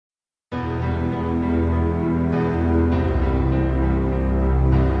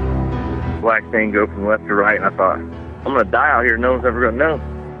black thing go from left to right, and I thought, I'm going to die out here. No one's ever going to know.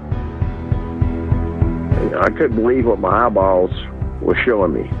 I couldn't believe what my eyeballs were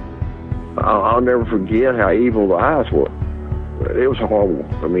showing me. I'll never forget how evil the eyes were. It was horrible.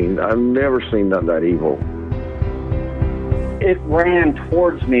 I mean, I've never seen nothing that evil. It ran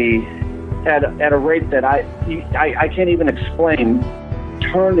towards me at a rate that I can't even explain.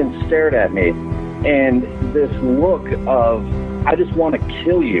 Turned and stared at me, and this look of, I just want to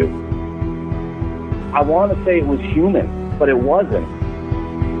kill you. I want to say it was human, but it wasn't.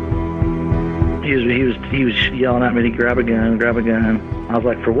 He was yelling at me to grab a gun, grab a gun. I was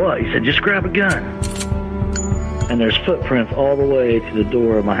like, for what? He said, just grab a gun. And there's footprints all the way to the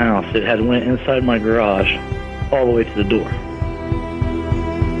door of my house. It had went inside my garage all the way to the door.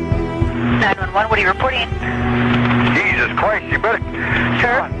 911, what are you reporting? Jesus Christ, you better...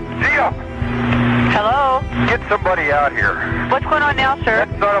 Sir? Zia! Hello? Get somebody out here. What's going on now, sir?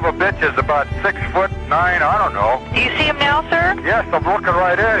 That son of a bitch is about 6'9", I don't know. Do you see him now, sir? Yes, I'm looking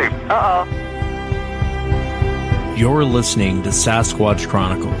right at him. Uh-oh. You're listening to Sasquatch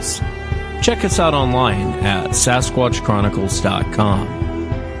Chronicles. Check us out online at SasquatchChronicles.com.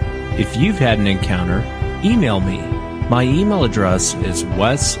 If you've had an encounter, email me. My email address is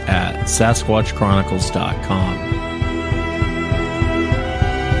wes@SasquatchChronicles.com.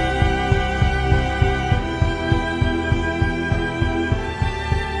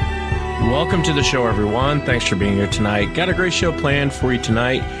 Welcome to the show, everyone. Thanks for being here tonight. Got a great show planned for you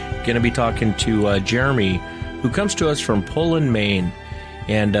tonight. Going to be talking to Jeremy, who comes to us from Poland, Maine.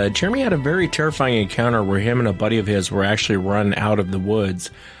 And Jeremy had a very terrifying encounter where him and a buddy of his were actually run out of the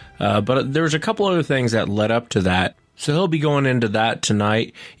woods. But there was a couple other things that led up to that. So he'll be going into that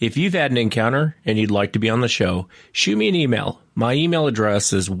tonight. If you've had an encounter and you'd like to be on the show, shoot me an email. My email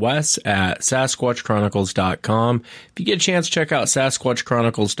address is wes@SasquatchChronicles.com. If you get a chance, check out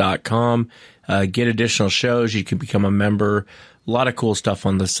SasquatchChronicles.com. Get additional shows. You can become a member. A lot of cool stuff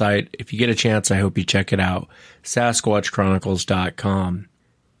on the site. If you get a chance, I hope you check it out. SasquatchChronicles.com.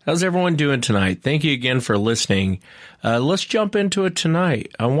 How's everyone doing tonight? Thank you again for listening. Let's jump into it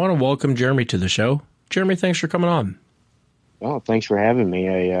tonight. I want to welcome Jeremy to the show. Jeremy, thanks for coming on. Oh, thanks for having me.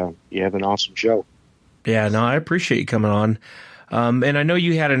 You have an awesome show. Yeah, no, I appreciate you coming on. And I know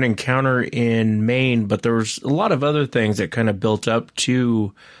you had an encounter in Maine, but there was a lot of other things that kind of built up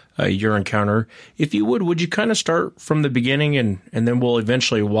to your encounter. If you would you kind of start from the beginning and then we'll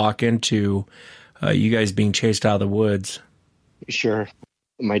eventually walk into you guys being chased out of the woods? Sure.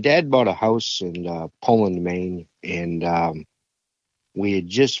 My dad bought a house in Poland, Maine, and we had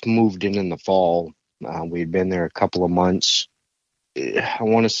just moved in the fall. We had been there a couple of months. I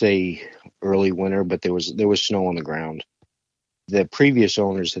want to say early winter, but there was snow on the ground. The previous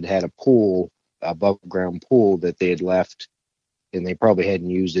owners had a pool, above ground pool that they had left, and they probably hadn't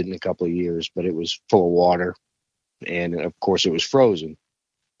used it in a couple of years, but it was full of water, and of course it was frozen.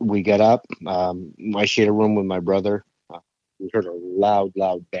 We got up. I shared a room with my brother. We heard a loud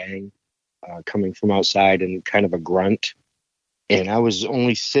bang coming from outside and kind of a grunt. And I was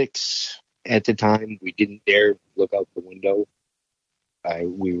only 6 at the time. We didn't dare look out the window.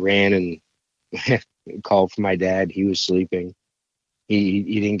 We ran and called for my dad. He was sleeping.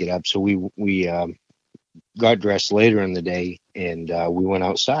 He didn't get up. So we got dressed later in the day, and we went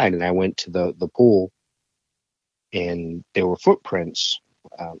outside, and I went to the pool, and there were footprints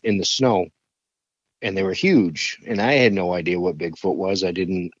in the snow, and they were huge. And I had no idea what Bigfoot was. I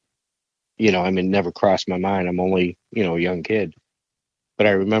didn't, it never crossed my mind. I'm only, a young kid. But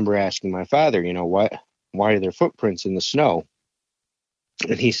I remember asking my father, why are there footprints in the snow?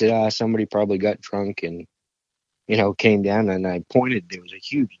 And he said, somebody probably got drunk and, came down. And I pointed, there was a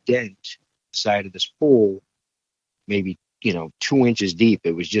huge dent side of this pool, maybe, 2 inches deep.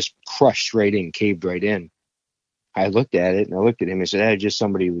 It was just crushed right in, caved right in. I looked at it and I looked at him and said, just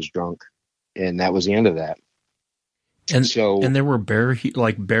somebody who was drunk. And that was the end of that. And there were bare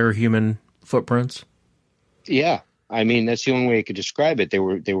human footprints? Yeah. I mean, that's the only way I could describe it. They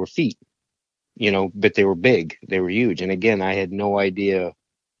were feet, but they were big. They were huge. And again, I had no idea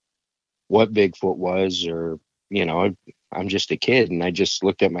what Bigfoot was, or, I'm just a kid. And I just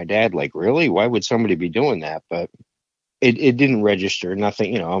looked at my dad like, really? Why would somebody be doing that? But it didn't register.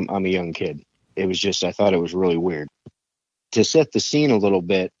 Nothing, I'm a young kid. It was just, I thought it was really weird. To set the scene a little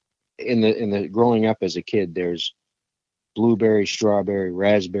bit, in the growing up as a kid, there's blueberry, strawberry,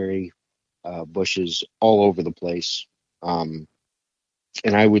 raspberry bushes all over the place. And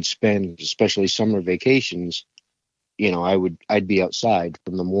I would spend, especially summer vacations, I'd be outside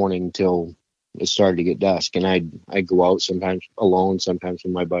from the morning till it started to get dusk. And I'd go out sometimes alone, sometimes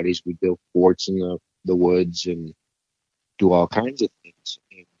with my buddies. We'd build forts in the woods and do all kinds of things.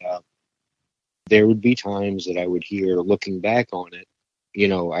 And there would be times that I would hear, looking back on it,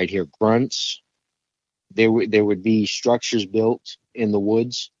 I'd hear grunts. There would be structures built in the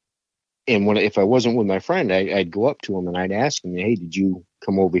woods. And if I wasn't with my friend, I'd go up to him and I'd ask him, hey, did you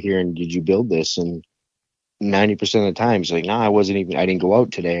come over here and did you build this? And 90% of the time, he's like, no, I didn't go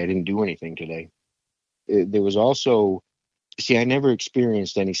out today. I didn't do anything today. There was also, I never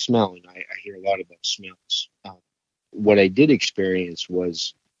experienced any smell, and I hear a lot about smells. What I did experience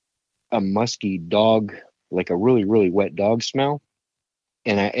was a musky dog, like a really, really wet dog smell.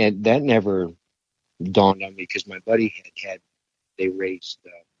 And that never dawned on me because my buddy they raised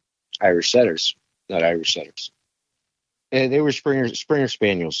Irish setters, not Irish setters. They were Springer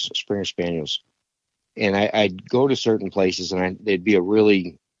Spaniels. And I'd go to certain places and they'd be a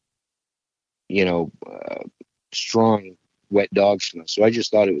really, strong wet dog smell. So I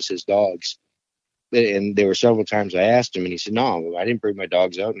just thought it was his dogs. And there were several times I asked him and he said, no, I didn't bring my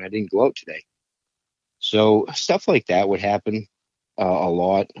dogs out and I didn't go out today. So stuff like that would happen a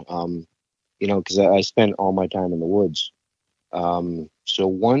lot, because I spent all my time in the woods. So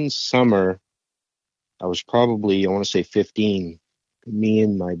one summer, I was probably, I want to say 15, me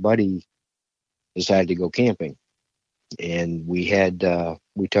and my buddy decided to go camping. And we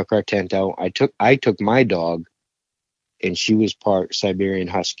took our tent out. I took my dog, and she was part Siberian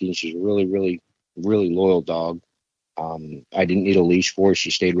Husky, and she's a really, really, really loyal dog. I didn't need a leash for her.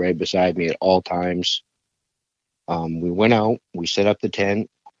 She stayed right beside me at all times. We went out, we set up the tent,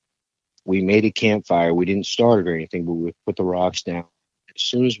 we made a campfire. We didn't start it or anything, but we put the rocks down. As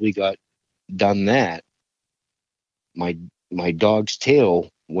soon as we got done that, my dog's tail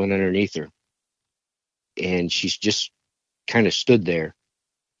went underneath her, and she's just kind of stood there.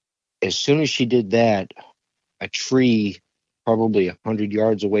 As soon as she did that, a tree probably 100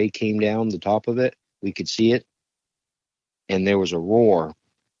 yards away came down the top of it. We could see it, and there was a roar,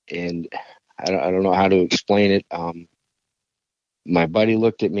 and I don't know how to explain it. My buddy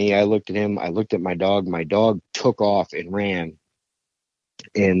looked at me. I looked at him. I looked at my dog. My dog took off and ran.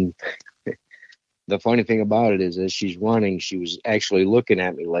 And the funny thing about it is, as she's running, she was actually looking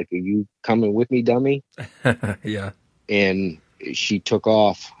at me like, are you coming with me, dummy? Yeah. And she took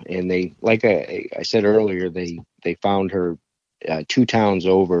off. And they, like I said earlier, they found her 2 towns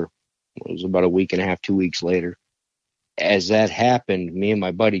over. It was about a week and a half, 2 weeks later. As that happened, me and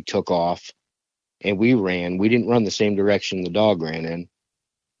my buddy took off. And we ran. We didn't run the same direction the dog ran in,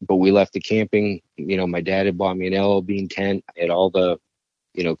 but we left the camping. My dad had bought me an LL Bean tent. I had all the,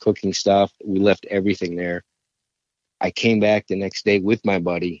 cooking stuff. We left everything there. I came back the next day with my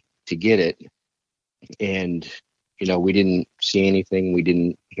buddy to get it. And, we didn't see anything. We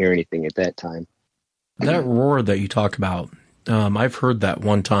didn't hear anything at that time. That roar that you talk about, I've heard that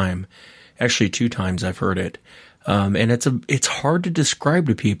one time, actually 2 times I've heard it. And it's hard to describe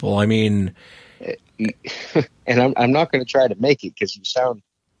to people. I mean, and I'm not going to try to make it because you sound.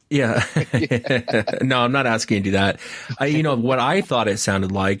 Yeah. No, I'm not asking you to do that. What I thought it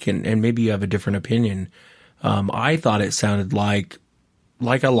sounded like, and maybe you have a different opinion. I thought it sounded like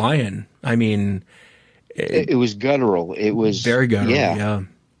a lion. I mean, it was guttural. It was very guttural. Yeah.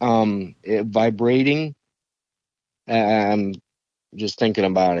 Vibrating. I'm just thinking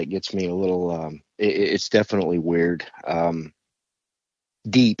about it gets me a little. It's definitely weird.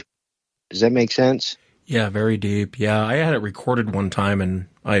 Deep. Does that make sense? Yeah, very deep. Yeah, I had it recorded one time, and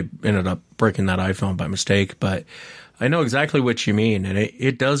I ended up breaking that iPhone by mistake. But I know exactly what you mean, and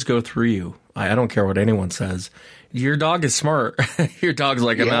it does go through you. I don't care what anyone says. Your dog is smart. Your dog's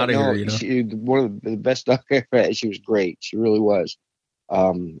like, I'm out of here. She, one of the best dogs I ever had. She was great. She really was.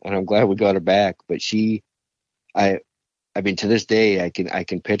 And I'm glad we got her back. But I mean, to this day, I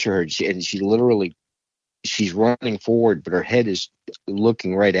can picture her. She literally, she's running forward, but her head is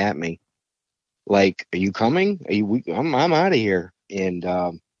looking right at me. Like, are you coming? I'm out of here. And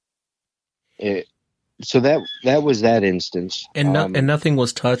so that was that instance. And and nothing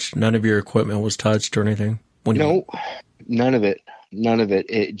was touched. None of your equipment was touched or anything. No, none of it. None of it.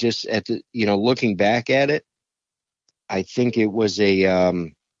 It just looking back at it, I think it was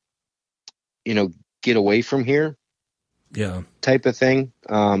a get away from here. Yeah. Type of thing.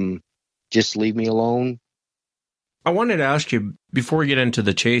 Just leave me alone. I wanted to ask you, before we get into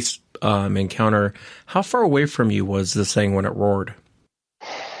the chase encounter, how far away from you was this thing when it roared?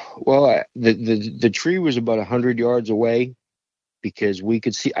 Well, the tree was about 100 yards away because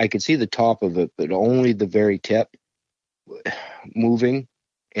I could see the top of it, but only the very tip moving.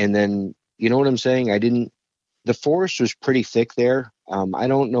 And then, you know what I'm saying? The forest was pretty thick there. I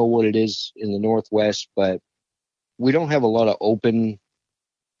don't know what it is in the Northwest, but we don't have a lot of open.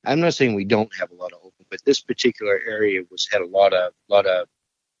 I'm not saying we don't have a lot of open, but this particular area had a lot of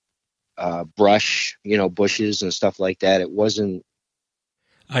brush, bushes and stuff like that. It wasn't.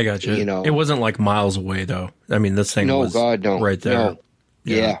 I got you. It wasn't like miles away, though. I mean, this thing was right there. No.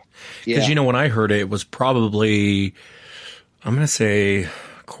 Yeah. Because, when I heard it was probably, I'm going to say,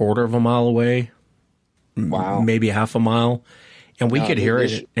 quarter of a mile away. Wow. Maybe half a mile. And we could hear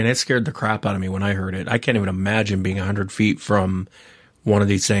it, and it scared the crap out of me when I heard it. I can't even imagine being 100 feet from one of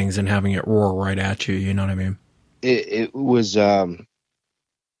these things and having it roar right at you. You know what I mean? It was,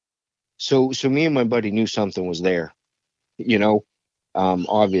 so me and my buddy knew something was there,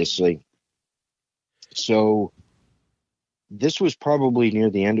 obviously. So this was probably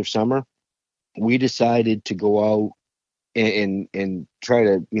near the end of summer. We decided to go out and try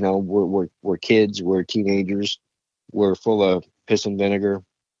to, we're kids, we're teenagers, we're full of piss and vinegar.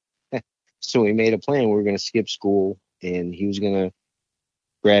 So we made a plan. We were going to skip school, and he was going to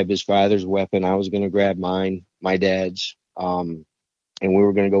grab his father's weapon. I was going to grab mine, my dad's, and we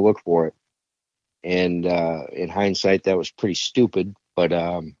were going to go look for it. And in hindsight, that was pretty stupid. But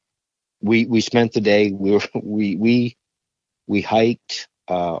we spent the day. We hiked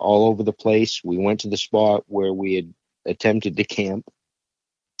all over the place. We went to the spot where we had attempted to camp,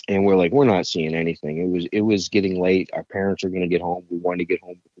 and we're like, we're not seeing anything. It was getting late. Our parents are going to get home. We wanted to get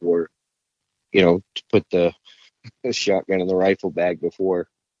home before, to put the shotgun in the rifle bag before,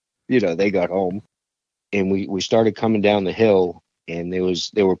 they got home. And we started coming down the hill, and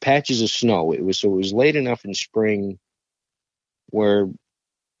there were patches of snow. It was late enough in spring where,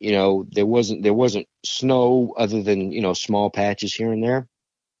 there wasn't snow other than, small patches here and there.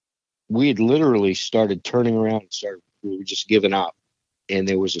 We had literally started turning around and we were just giving up. And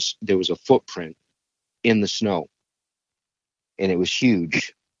there was a footprint in the snow, and it was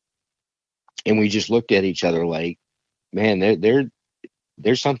huge. And we just looked at each other like, man,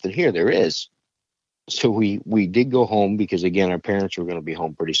 there's something here. There is. So we did go home because, again, our parents were going to be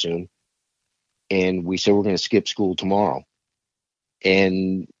home pretty soon. And we said, we're going to skip school tomorrow.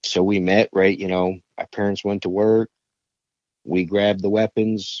 And so we met, right? Our parents went to work. We grabbed the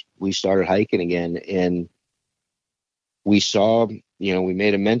weapons. We started hiking again. And we saw, we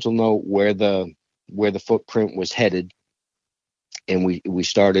made a mental note where the footprint was headed. And we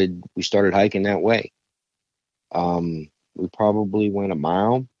started hiking that way. We probably went a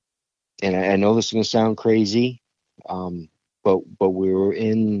mile. And I know this is going to sound crazy, but we were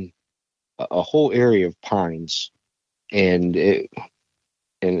in a whole area of pines, and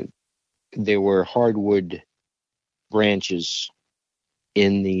there were hardwood branches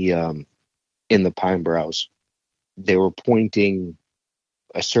in the pine boughs. They were pointing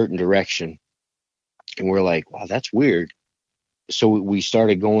a certain direction, and we're like, wow, that's weird. So we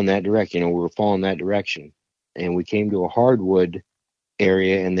started going that direction. We were following that direction, and we came to a hardwood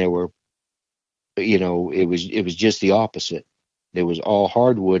area, and there were, it was just the opposite. There was all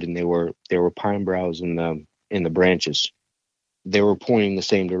hardwood, and there were pine boughs in the branches. They were pointing the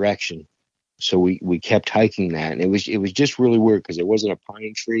same direction. So we kept hiking that, and it was just really weird because there wasn't a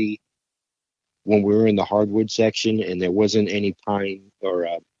pine tree when we were in the hardwood section, and there wasn't any pine or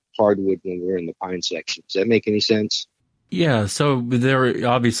hardwood when we were in the pine section. Does that make any sense? Yeah. So there,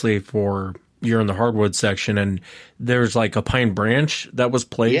 obviously, you're in the hardwood section, and there's like a pine branch that was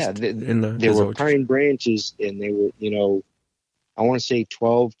placed there were pine branches, and they were, I want to say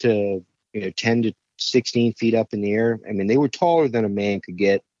 12 to 10 to 16 feet up in the air. I mean, they were taller than a man could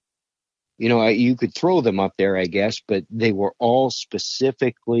get. You could throw them up there, I guess, but they were all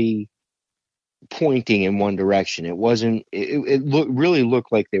specifically pointing in one direction. It wasn't. It really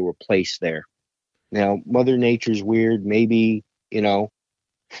looked like they were placed there. Now, Mother Nature's weird. Maybe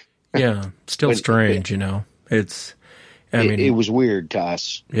Yeah, still strange. It's. It was weird to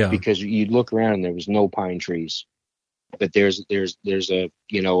us. Yeah, because you'd look around and there was no pine trees, but there's a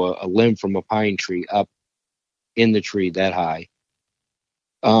a limb from a pine tree up in the tree that high.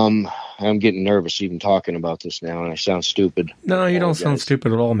 I'm getting nervous even talking about this now, and I sound stupid. No, you don't sound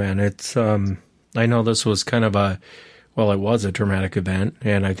stupid at all, man. It's I know this was kind of it was a traumatic event,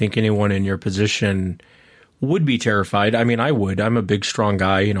 and I think anyone in your position would be terrified. I mean, I would. I'm a big, strong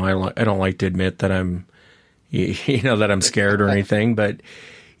guy. I don't like to admit that I'm, that I'm scared or anything, but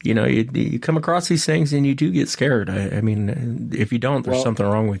you come across these things and you do get scared. I mean, if you don't, there's something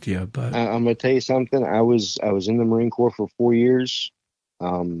wrong with you. But I'm gonna tell you something. I was in the Marine Corps for 4 years.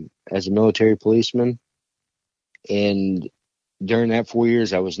 As a military policeman, and during that 4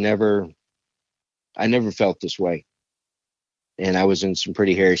 years, I never felt this way, and I was in some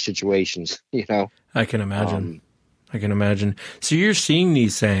pretty hairy situations. I can imagine. So you're seeing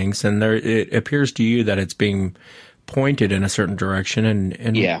these things, and it appears to you that it's being pointed in a certain direction,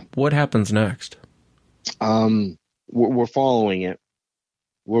 and yeah. What happens next? We're following it,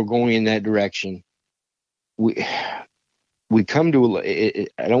 we're going in that direction. We come to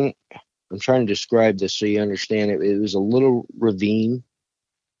I'm trying to describe this so you understand it. It was a little ravine,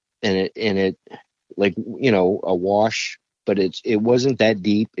 and it like, a wash, but it wasn't that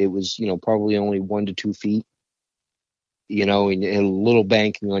deep. It was, probably only 1 to 2 feet, and a little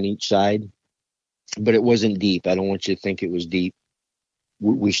banking on each side, but it wasn't deep. I don't want you to think it was deep.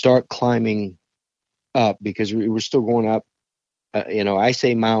 We start climbing up because we were still going up. I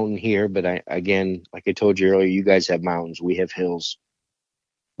say mountain here, but again, like I told you earlier, you guys have mountains, we have hills.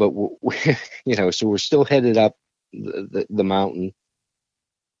 But so we're still headed up the mountain,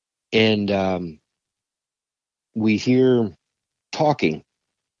 and we hear talking.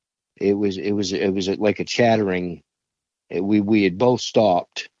 It was like a chattering. We had both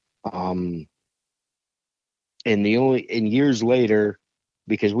stopped, and years later,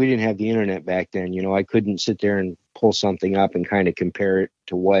 because we didn't have the internet back then, I couldn't sit there and pull something up and kind of compare it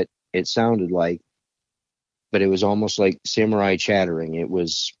to what it sounded like. But it was almost like samurai chattering. It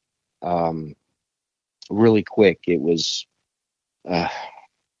was really quick. It was, yeah.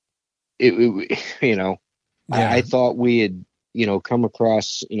 I thought we had, come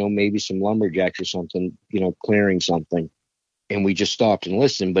across, maybe some lumberjacks or something, clearing something, and we just stopped and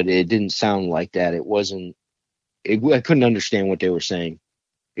listened. But it didn't sound like that. It wasn't. I couldn't understand what they were saying.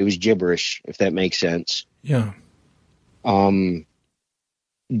 It was gibberish, if that makes sense. Yeah.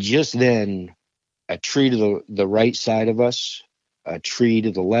 Just then, a tree to the right side of us, a tree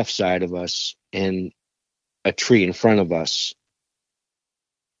to the left side of us, and a tree in front of us.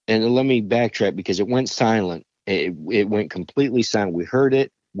 And let me backtrack because it went silent. It went completely silent. We heard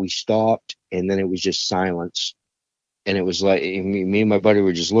it, we stopped, and then it was just silence. And it was like me and my buddy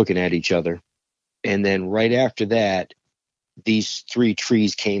were just looking at each other. And then right after that, these 3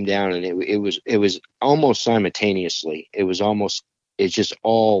 trees came down, and it was almost simultaneously. It's just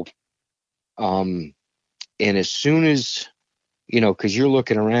all, and as soon as, because you're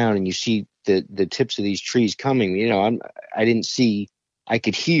looking around and you see the tips of these trees coming, I didn't see, I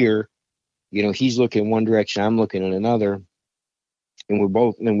could hear, he's looking one direction, I'm looking in another, and we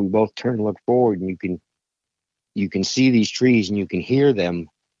both turn and look forward, and you can see these trees and you can hear them.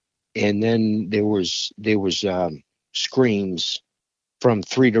 And then there was screams from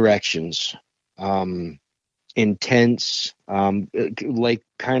 3 directions, intense, kind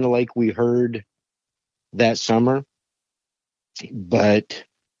of like we heard that summer, but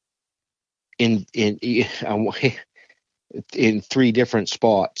in 3 different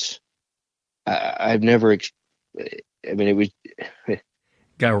spots. I've never. It was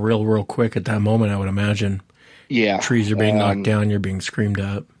got real quick at that moment, I would imagine. Yeah, trees are being knocked down. You're being screamed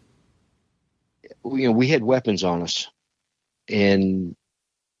at. We had weapons on us, and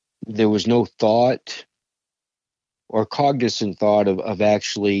there was no thought or cognizant thought of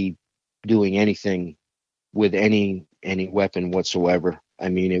actually doing anything with any weapon whatsoever. I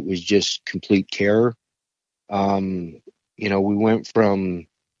mean, it was just complete terror. We went from,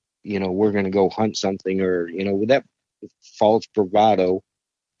 we're going to go hunt something, or, with that false bravado,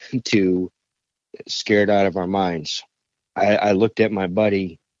 to scared out of our minds. I looked at my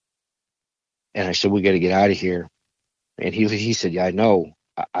buddy and I said, we got to get out of here. And he said, yeah, I know.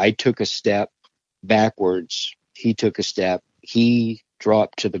 I took a step backwards. He took a step. He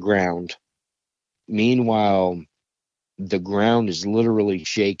dropped to the ground. Meanwhile, the ground is literally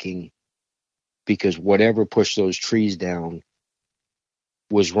shaking because whatever pushed those trees down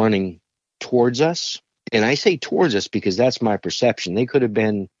was running towards us. And I say towards us because that's my perception.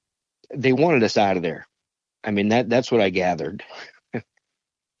 They wanted us out of there. I mean, that's what I gathered.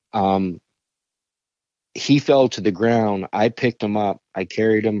 He fell to the ground. I picked him up. I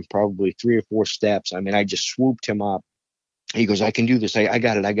carried him probably 3 or 4 steps. I mean, I just swooped him up. He goes, I can do this. I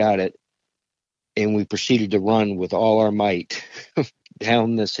got it. And we proceeded to run with all our might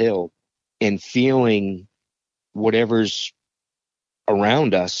down this hill, and feeling whatever's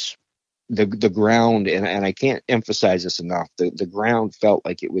around us, the ground, and I can't emphasize this enough, the ground felt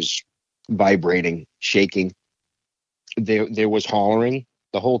like it was vibrating, shaking. There was hollering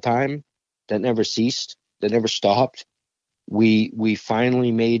the whole time. That never ceased. That never stopped. We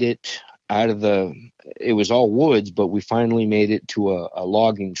finally made it out of it was all woods, but we finally made it to a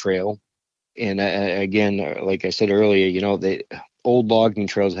logging trail. And again, like I said earlier, the old logging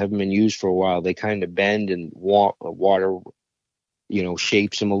trails haven't been used for a while. They kind of bend, and water,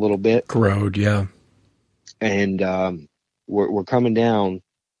 shapes them a little bit. Corrode, yeah. And we're coming down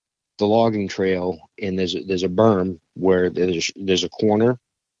the logging trail, and there's a berm where there's a corner.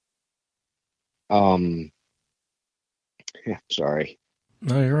 Sorry.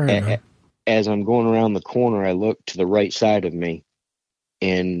 No, you're right. As I'm going around the corner, I look to the right side of me,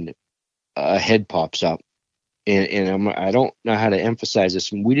 and a head pops up. And I don't know how to emphasize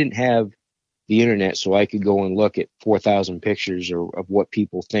this. We didn't have the internet, so I could go and look at 4,000 pictures of what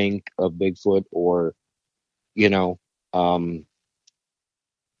people think of Bigfoot, or,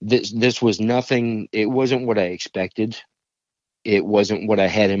 this was nothing. It wasn't what I expected. It wasn't what I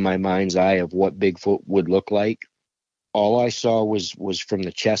had in my mind's eye of what Bigfoot would look like. All I saw was from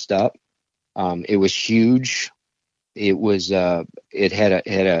the chest up. It was huge. It was it had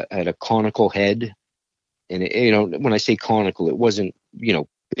a conical head, and when I say conical, it wasn't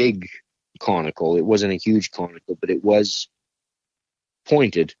big conical. It wasn't a huge conical, but it was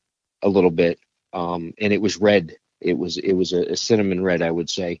pointed a little bit, and it was red. It was a cinnamon red, I would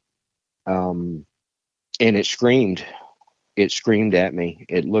say, and it screamed. It screamed at me.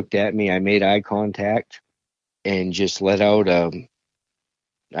 It looked at me. I made eye contact and just let out.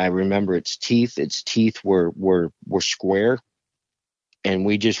 I remember its teeth. Its teeth were square, and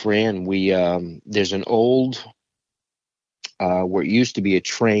we just ran. There's an old where it used to be a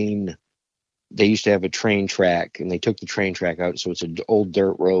train. They used to have a train track, and they took the train track out, so it's an old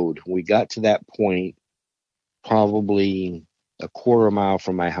dirt road. We got to that point probably a quarter mile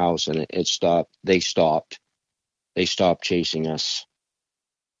from my house, and it stopped. They stopped chasing us.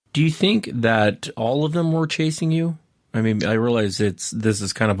 Do you think that all of them were chasing you? I mean, I realize this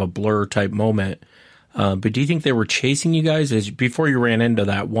is kind of a blur type moment, but do you think they were chasing you guys before you ran into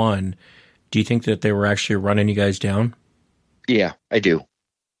that one? Do you think that they were actually running you guys down? Yeah, I do.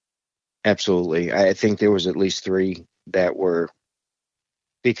 Absolutely. I think there was at least 3 that were,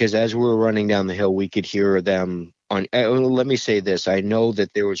 because as we were running down the hill, we could hear them on. Let me say this: I know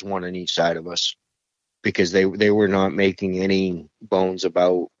that there was one on each side of us, because they were not making any bones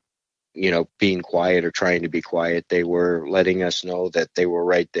about being quiet or trying to be quiet. They were letting us know that they were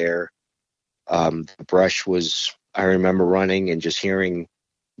right there. The brush was. I remember running and just hearing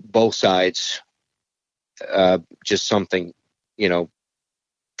both sides, just something,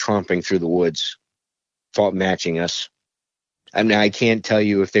 tromping through the woods, matching us. I mean, I can't tell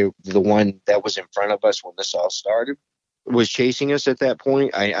you if the one that was in front of us when this all started was chasing us at that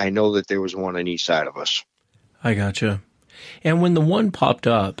point. I know that there was one on each side of us. I gotcha. And when the one popped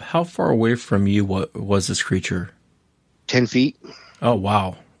up, how far away from you was this creature? 10 feet. Oh,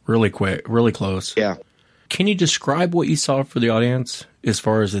 wow. Really quick, really close. Yeah. Can you describe what you saw for the audience as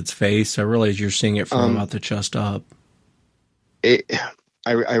far as its face? I realize you're seeing it from about the chest up.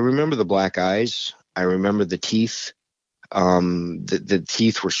 I remember the black eyes. I remember the teeth. The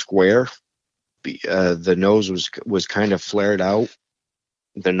teeth were square. The nose was kind of flared out.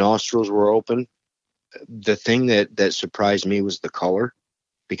 The nostrils were open. The thing that surprised me was the color,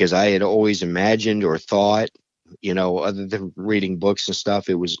 because I had always imagined or thought, other than reading books and stuff,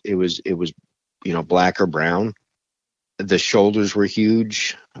 it was black or brown. The shoulders were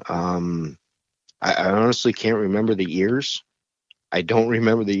huge. I honestly can't remember the ears. I don't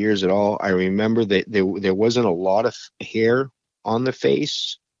remember the ears at all. I remember that there wasn't a lot of hair on the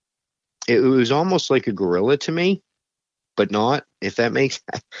face. It was almost like a gorilla to me, but not, if that makes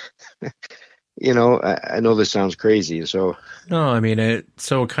I know this sounds crazy. So no, I mean, did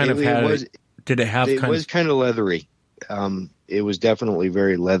it have it was kind of leathery. It was definitely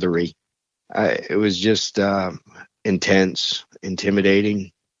very leathery. It was just intense,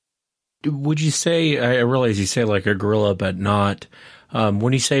 intimidating. Would you say, I realize you say like a gorilla, but not,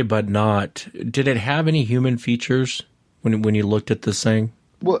 when you say but not, did it have any human features when you looked at this thing?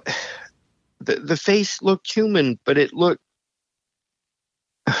 Well, the face looked human, but it looked,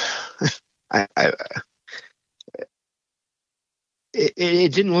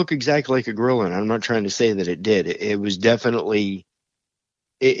 it didn't look exactly like a gorilla, and I'm not trying to say that it did. It was definitely,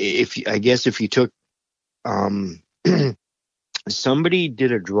 if you took, somebody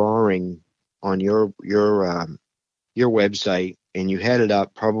did a drawing on your website, and you had it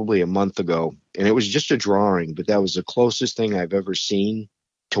up probably a month ago, and it was just a drawing, but that was the closest thing I've ever seen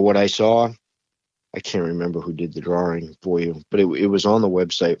to what I saw. I can't remember who did the drawing for you, but it was on the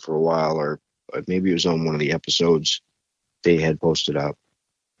website for a while, or maybe it was on one of the episodes they had posted up.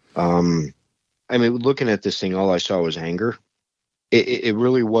 I mean, looking at this thing, all I saw was anger. It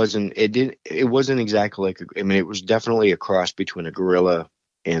really wasn't. It wasn't exactly like. It was definitely a cross between a gorilla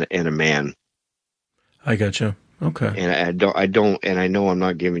and a man. I gotcha. Okay. And I don't, and I know I'm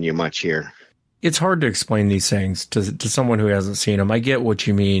not giving you much here. It's hard to explain these things to someone who hasn't seen them. I get what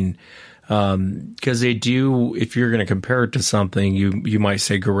you mean, because they do. If you're going to compare it to something, you might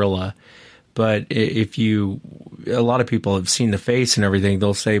say gorilla, but a lot of people have seen the face and everything,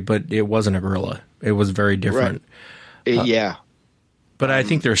 they'll say, but it wasn't a gorilla. It was very different. Right. Yeah. But I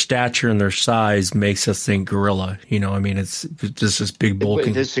think their stature and their size makes us think gorilla. You know, I mean, it's just this big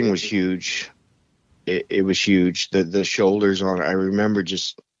bulking. This thing was huge. It was huge. The shoulders on it. I remember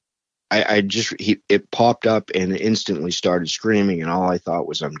it popped up and instantly started screaming, and all I thought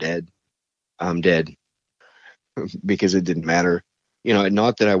was, I'm dead. I'm dead. Because it didn't matter. You know,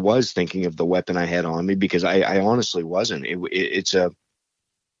 not that I was thinking of the weapon I had on me, because I honestly wasn't.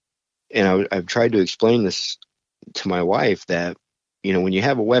 I've tried to explain this to my wife that, you know, when you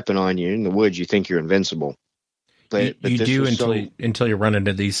have a weapon on you in the woods, you think you're invincible. But you do until you run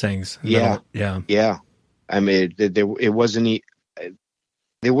into these things. Yeah. I mean, there wasn't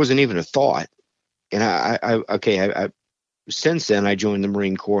even a thought. And I since then I joined the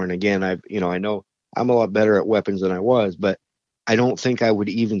Marine Corps, and again, I know I'm a lot better at weapons than I was, but I don't think I would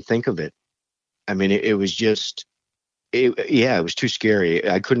even think of it. I mean, it was just, it was too scary.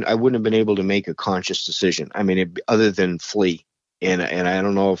 I wouldn't have been able to make a conscious decision. I mean, other than flee. And I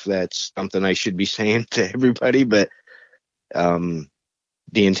don't know if that's something I should be saying to everybody, but the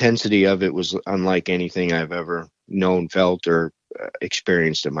intensity of it was unlike anything I've ever known, felt, or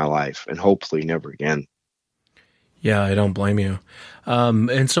experienced in my life, and hopefully never again. Yeah, I don't blame you.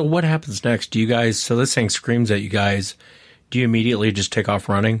 And so what happens next? Do you guys, so this thing screams at you guys, do you immediately just take off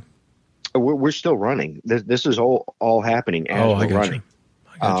running? We're still running. This is all happening as we're running.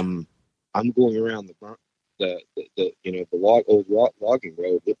 I'm going around the old logging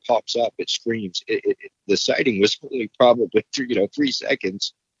road. It pops up. It screams. The sighting was only probably 3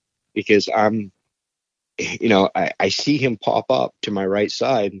 seconds, because I see him pop up to my right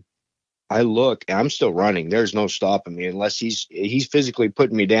side. I look, and I'm still running. There's no stopping me unless he's physically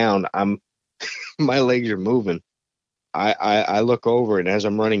putting me down. My legs are moving. I look over, and as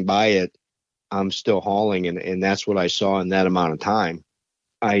I'm running by it, I'm still hauling, and that's what I saw in that amount of time.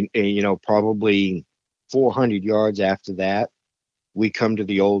 Probably 400 yards after that, we come to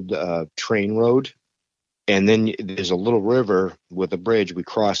the old train road, and then there's a little river with a bridge. We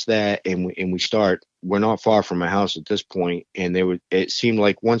cross that, and we start. We're not far from my house at this point, and it seemed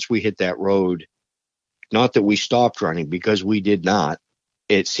like once we hit that road, not that we stopped running, because we did not.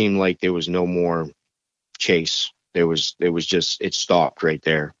 It seemed like there was no more chase. There was just, it stopped right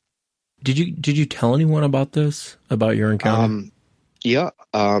there. Did you tell anyone about this, about your encounter? Yeah.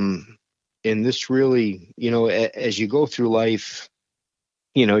 And this really, as you go through life,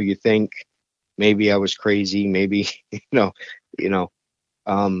 you think maybe I was crazy, maybe, I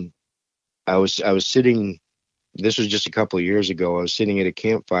was sitting, this was just a couple of years ago. I was sitting at a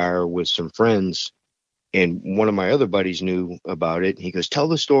campfire with some friends, and one of my other buddies knew about it. He goes, tell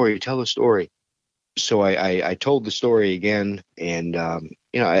the story. So I told the story again, and,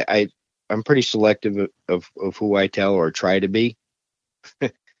 I'm pretty selective of who I tell, or try to be,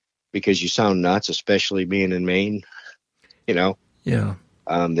 because you sound nuts, especially being in Maine, Yeah.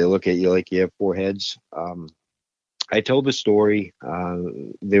 They look at you like you have 4 heads. I told the story.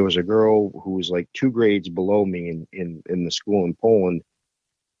 There was a girl who was like 2 grades below me in the school in Poland.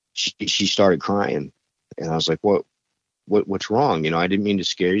 She started crying, and I was like, what's wrong? I didn't mean to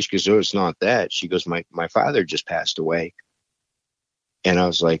scare you. She goes, oh, it's not that. She goes, my father just passed away. And I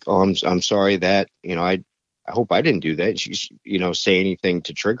was like, oh, I'm sorry that, I hope I didn't do that. She, say anything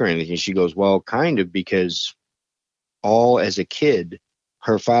to trigger anything. She goes, well, kind of, because as a kid,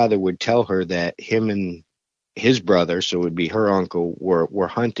 her father would tell her that him and his brother, so it would be her uncle, were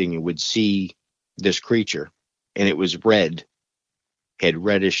hunting and would see this creature, and it was red, had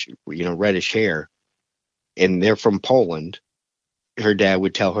reddish hair, and they're from Poland. Her dad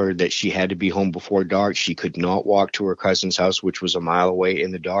would tell her that she had to be home before dark. She could not walk to her cousin's house, which was a mile away,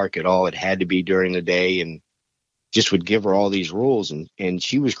 in the dark at all. It had to be during the day, and just would give her all these rules. And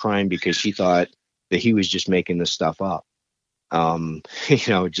she was crying because she thought that he was just making this stuff up.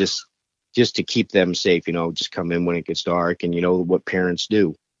 Just to keep them safe, just come in when it gets dark, and what parents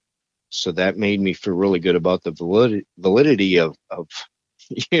do. So that made me feel really good about the validity of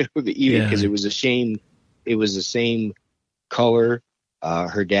the eating, because it was a shame. It was the same color.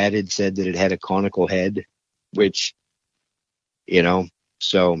 Her dad had said that it had a conical head, which,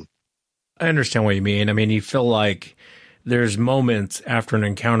 so. I understand what you mean. I mean, you feel like there's moments after an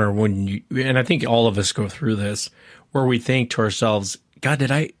encounter when and I think all of us go through this, where we think to ourselves, God,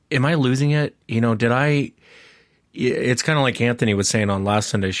 am I losing it? It's kind of like Anthony was saying on last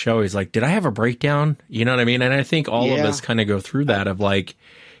Sunday's show. He's like, did I have a breakdown? You know what I mean? And I think all of us kind of go through that of like,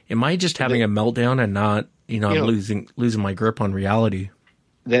 am I just having a meltdown and not, I'm losing my grip on reality?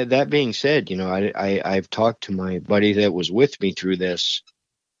 That being said, I've talked to my buddy that was with me through this.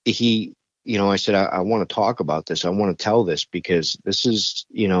 I said, I want to talk about this. I want to tell this, because this is,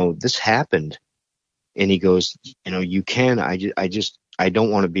 this happened. And he goes, you can, I I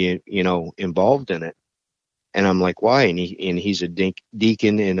don't want to be, involved in it. And I'm like, why? And he's a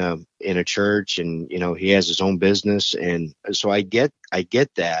deacon in a church, and he has his own business, and so I get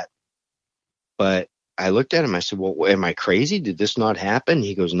that. But I looked at him. I said, well, am I crazy? Did this not happen?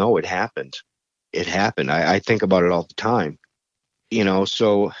 He goes, no, it happened. It happened. I think about it all the time.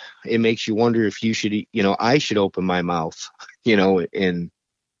 So it makes you wonder if you should, I should open my mouth, and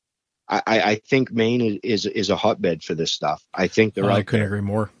I think Maine is a hotbed for this stuff. I think they're I couldn't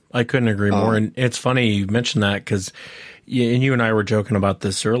agree more. And it's funny you mentioned that, because you and I were joking about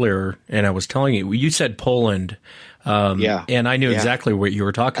this earlier, and I was telling you said Poland. And I knew exactly what you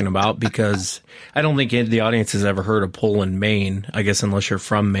were talking about, because I don't think the audience has ever heard of Poland, Maine. I guess unless you're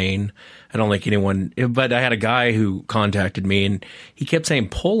from Maine, I don't think anyone. But I had a guy who contacted me, and he kept saying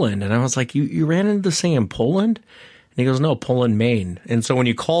Poland, and I was like, "You ran into saying Poland?" And he goes, "No, Poland, Maine." And so when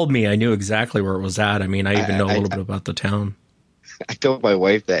you called me, I knew exactly where it was at. I mean, I even know a little bit about the town. I told my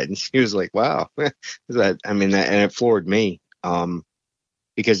wife that, and she was like, "Wow," and it floored me.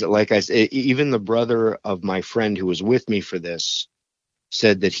 Because like I said, even the brother of my friend who was with me for this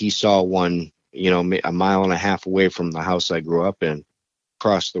said that he saw one, a mile and a half away from the house I grew up in,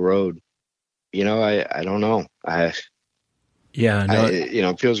 across the road. I don't know.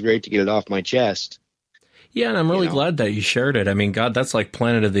 It feels great to get it off my chest. Yeah, and I'm really glad that you shared it. I mean, God, that's like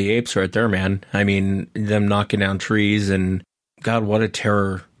Planet of the Apes right there, man. I mean, them knocking down trees, and God, what a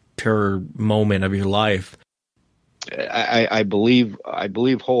terror moment of your life. I believe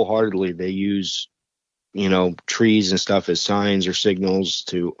wholeheartedly they use, trees and stuff as signs or signals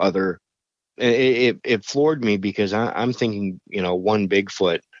to other. It floored me, because I'm thinking, one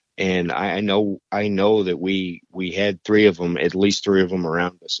Bigfoot, and I know that we had at least three of them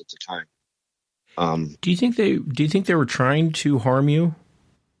around us at the time. Do you think they were trying to harm you?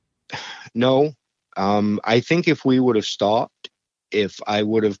 No. I think if we would have stopped, if I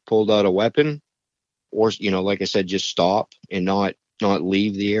would have pulled out a weapon, or, like I said, just stop and not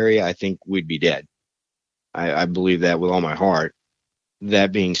leave the area, I think we'd be dead. I believe that with all my heart.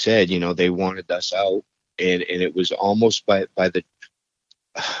 That being said, they wanted us out, and it was almost by the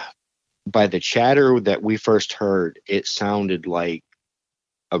chatter that we first heard, it sounded like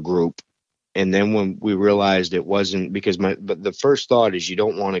a group. And then when we realized it wasn't, but the first thought is you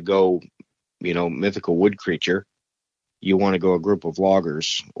don't want to go, mythical wood creature. You want to go a group of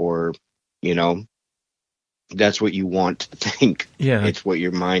loggers, or, that's what you want to think. Yeah. It's what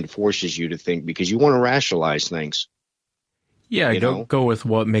your mind forces you to think, because you want to rationalize things. Yeah, go with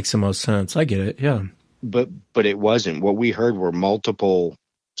what makes the most sense. I get it, yeah. But it wasn't. What we heard were multiple.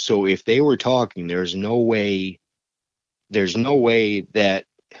 So if they were talking, there's no way that,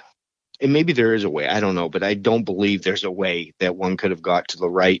 and maybe there is a way, I don't know, but I don't believe there's a way that one could have got to the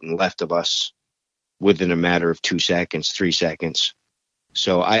right and left of us within a matter of 2 seconds, 3 seconds.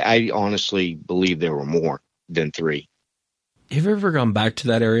 So I honestly believe there were more than three. Have you ever gone back to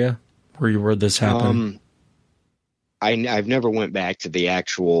that area where this happened? I've never went back to the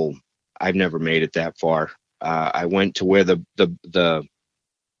actual. I've never made it that far. I went to where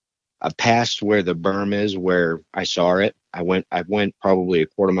past where the berm is, where I saw it. I went probably a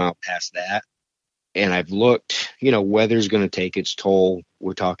quarter mile past that, and I've looked. Weather's going to take its toll.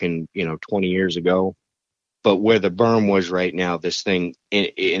 We're talking, 20 years ago. But where the berm was right now, this thing,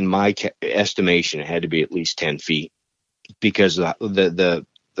 in my estimation, it had to be at least 10 feet, because the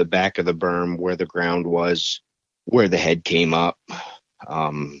back of the berm, where the ground was, where the head came up,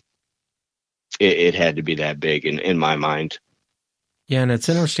 it had to be that big in my mind. Yeah, and it's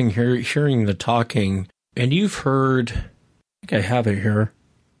interesting hearing the talking. And you've heard, I think I have it here,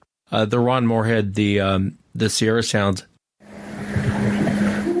 the Ron Moorhead, the Sierra Sounds.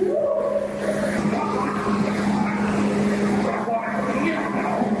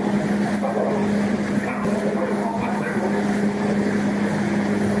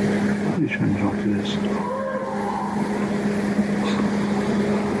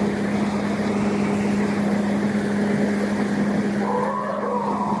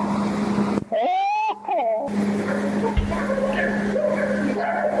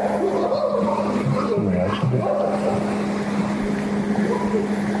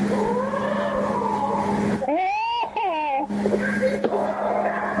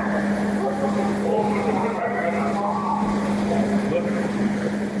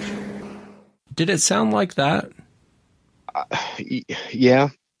 Did it sound like that? Yeah,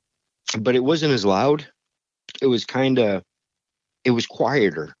 but it wasn't as loud. It was quieter.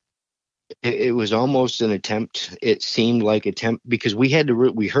 It was almost an attempt. It seemed like attempt, because we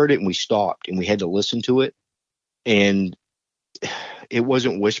heard it and we stopped and we had to listen to it. And it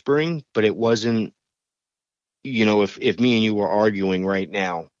wasn't whispering, but it wasn't you know, if me and you were arguing right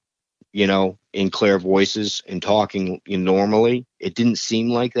now, you know, in clear voices and talking normally, it didn't seem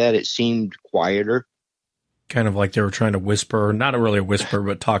like that. It seemed quieter. Kind of like they were trying to whisper, not really a whisper,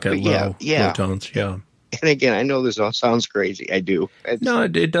 but talk at low tones. Yeah. And again, I know this all sounds crazy. I do. No,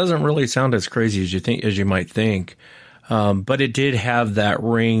 it doesn't really sound as crazy as you might think. But it did have that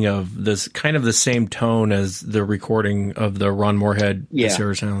ring of this kind of the same tone as the recording of the Ron Moorhead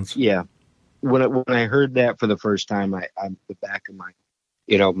Sarah sounds. Yeah. When I heard that for the first time, the back of my,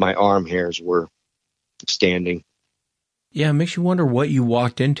 my arm hairs were standing. Yeah, it makes you wonder what you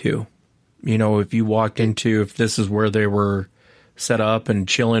walked into. You know, if this is where they were set up and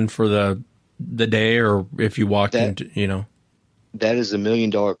chilling for the day, or if you walked into, That is $1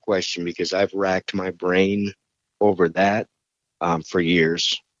 million question, because I've racked my brain over that for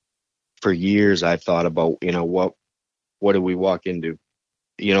years. For years, I've thought about, what do we walk into?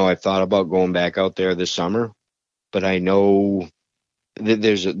 I thought about going back out there this summer, but I know that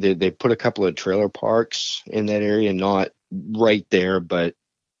they put a couple of trailer parks in that area, not right there, but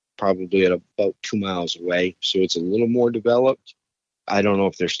probably at about 2 miles away. So it's a little more developed. I don't know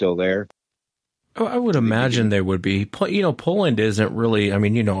if they're still there. Oh, I would imagine they would be. Poland isn't really, I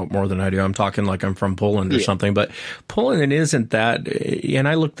mean, you know it more than I do. I'm talking like I'm from Poland or something, but Poland isn't that, and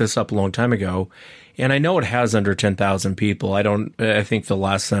I looked this up a long time ago, and I know it has under 10,000 people. I think the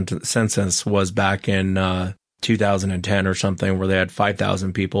last census was back in 2010 or something, where they had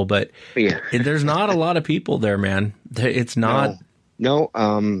 5,000 people, but there's not a lot of people there, man. It's not. No.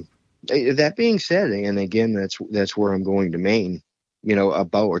 That being said, and again, that's where I'm going to Maine.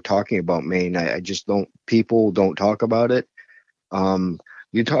 Talking about Maine. I just people don't talk about it.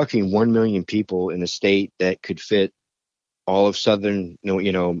 You're talking 1 million people in a state that could fit all of southern,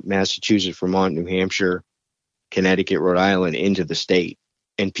 Massachusetts, Vermont, New Hampshire, Connecticut, Rhode Island into the state.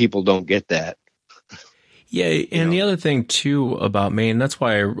 And people don't get that. Yeah. And the other thing too about Maine, that's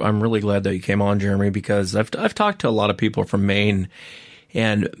why I'm really glad that you came on, Jeremy, because I've talked to a lot of people from Maine,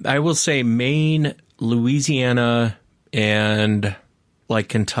 and I will say Maine, Louisiana, and like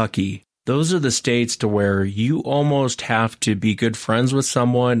Kentucky, those are the states to where you almost have to be good friends with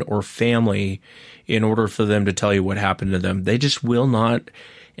someone or family in order for them to tell you what happened to them. They just will not.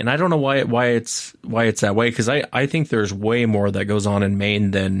 And I don't know why it's that way, because I think there's way more that goes on in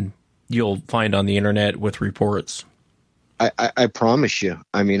Maine than you'll find on the internet with reports. I promise you.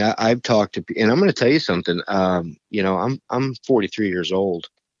 I mean, I've talked to, and I'm going to tell you something. I'm 43 years old,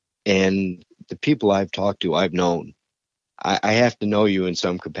 and the people I've talked to, I've known. I have to know you in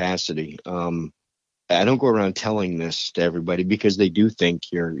some capacity. I don't go around telling this to everybody, because they do think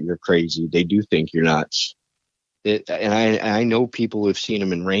you're crazy. They do think you're nuts. And I know people who've seen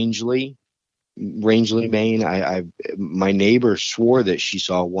them in Rangeley, Maine. My neighbor swore that she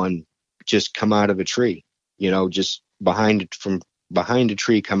saw one just come out of a tree, just behind a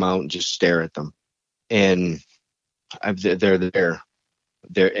tree, come out and just stare at them. And they're there.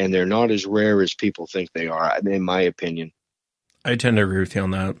 And they're not as rare as people think they are, in my opinion. I tend to agree with you on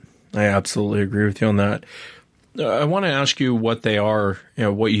that. I absolutely agree with you on that. I want to ask you what they are,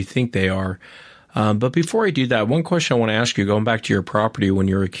 what you think they are. But before I do that, one question I want to ask you, going back to your property when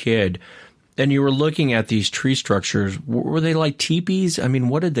you were a kid, and you were looking at these tree structures, were they like teepees? I mean,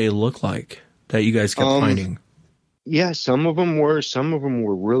 what did they look like that you guys kept finding? Yeah, some of them were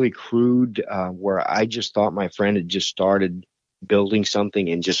really crude, where I just thought my friend had just started building something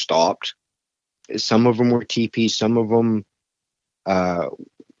and just stopped. Some of them were teepees. Some of them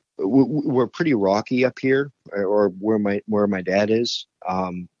we're pretty rocky up here, or where my dad is.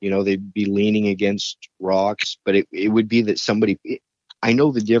 They'd be leaning against rocks, but it would be that I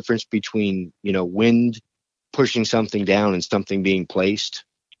know the difference between, wind pushing something down and something being placed,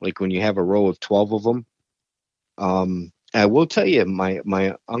 like when you have a row of 12 of them. I will tell you, my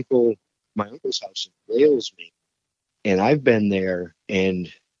uncle's house in Wales, and I've been there,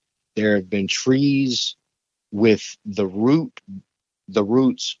 and there have been trees with the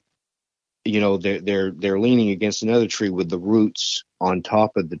roots, they're leaning against another tree with the roots on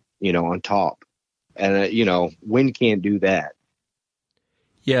top of on top. And, wind can't do that.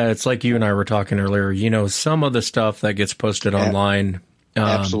 Yeah, it's like you and I were talking earlier. Some of the stuff that gets posted online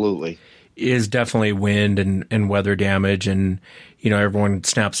absolutely is definitely wind and weather damage. And, everyone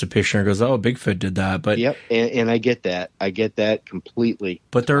snaps a picture and goes, oh, Bigfoot did that. But yep, and I get that. I get that completely.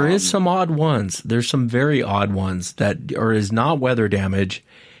 But there is some odd ones. There's some very odd ones that is not weather damage.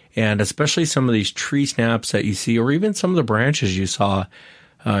 And especially some of these tree snaps that you see, or even some of the branches you saw,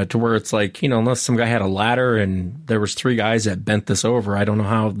 to where it's like, unless some guy had a ladder and there was 3 guys that bent this over, I don't know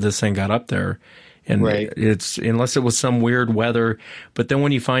how this thing got up there. And Right. it's, unless it was some weird weather, but then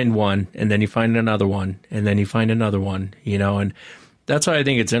when you find one and then you find another one and then you find another one, you know, and that's why I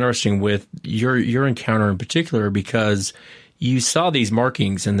think it's interesting with your encounter in particular, because you saw these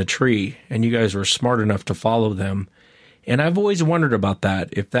markings in the tree and you guys were smart enough to follow them. And I've always wondered about that,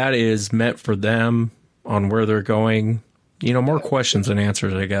 if that is meant for them on where they're going, you know, more questions than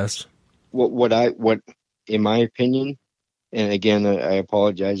answers, I guess. What in my opinion, and again, I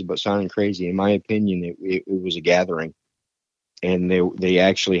apologize about sounding crazy. In my opinion, it was a gathering, and they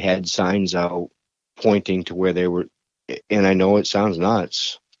actually had signs out pointing to where they were. And I know it sounds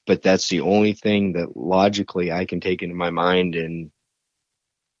nuts, but that's the only thing that logically I can take into my mind, and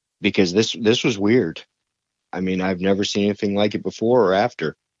because this was weird. I mean, I've never seen anything like it before or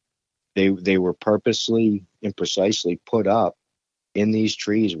after. They were purposely and precisely put up in these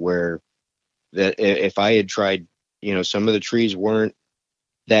trees where that if I had tried, you know, some of the trees weren't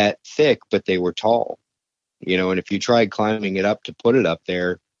that thick, but they were tall, you know, and if you tried climbing it up to put it up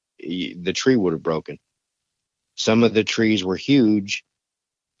there, the tree would have broken. Some of the trees were huge,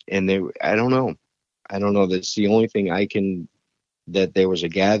 and I don't know. That's the only thing that there was a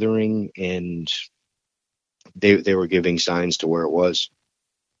gathering, and they were giving signs to where it was.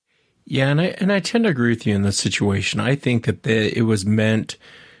 Yeah, and I tend to agree with you in this situation. I think that it was meant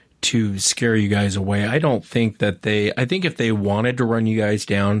to scare you guys away. I don't think that I think if they wanted to run you guys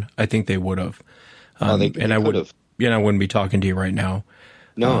down, I think they would have. I would have. I wouldn't be talking to you right now.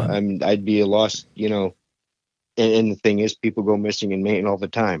 No, I'd be a lost, you know. And the thing is, people go missing in Maine all the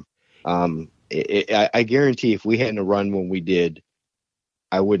time. I guarantee if we hadn't run when we did,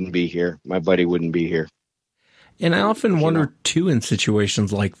 I wouldn't be here. My buddy wouldn't be here. And I often wonder too, in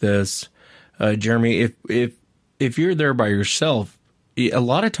situations like this, Jeremy, if you're there by yourself, a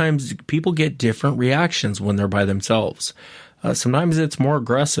lot of times people get different reactions when they're by themselves. Sometimes it's more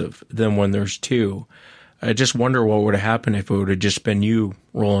aggressive than when there's two. I just wonder what would have happened if it would have just been you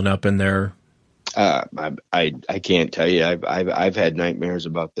rolling up in there. I can't tell you. I've had nightmares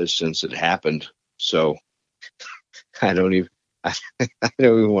about this since it happened. So I don't even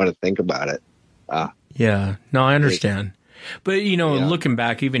want to think about it. Yeah, no, I understand. But, you know, looking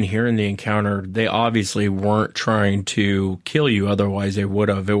back, even hearing the encounter, they obviously weren't trying to kill you. Otherwise, they would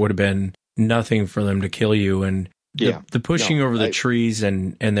have. It would have been nothing for them to kill you. And the pushing over the trees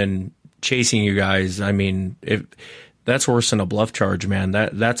and then chasing you guys, I mean, that's worse than a bluff charge, man.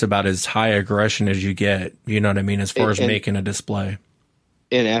 That's about as high aggression as you get, you know what I mean, as far as making a display.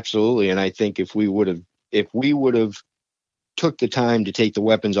 And absolutely. And I think if we would have took the time to take the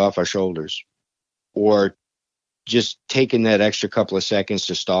weapons off our shoulders, or just taken that extra couple of seconds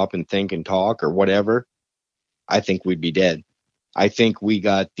to stop and think and talk or whatever, I think we'd be dead. I think we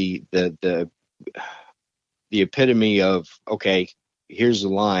got the epitome of, okay, here's the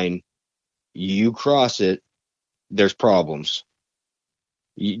line. You cross it, there's problems.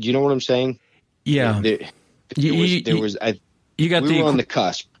 You know what I'm saying? Yeah. We were on the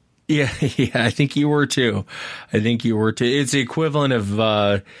cusp. Yeah, I think you were too. It's the equivalent of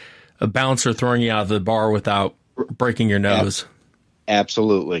a bouncer throwing you out of the bar without breaking your nose.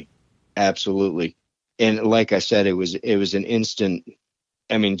 Absolutely. And like I said, it was an instant.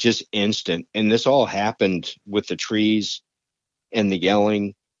 I mean, just instant. And this all happened with the trees and the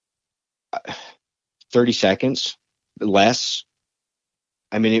yelling. 30 seconds, less.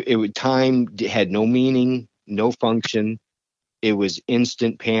 I mean, time had no meaning, no function. It was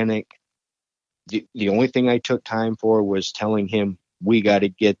instant panic. The only thing I took time for was telling him, we got to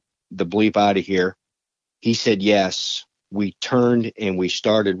get the bleep out of here. He said yes. We turned and we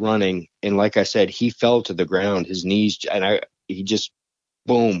started running. And like I said, he fell to the ground, his knees, and he just,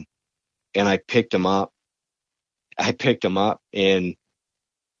 boom. And I picked him up. And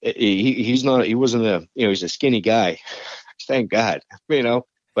he's a skinny guy. Thank God, you know,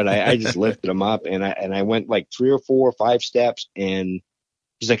 but I just lifted him up and I went like 3 or 4 or 5 steps, and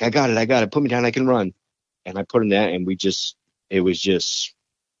he's like, I got it. Put me down. I can run. And I put him down, and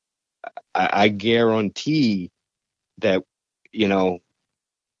I guarantee that, you know,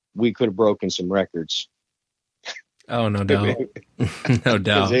 we could have broken some records. Oh, no doubt. No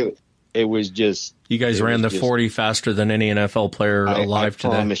doubt. It was just... You guys ran the 40 faster than any NFL player alive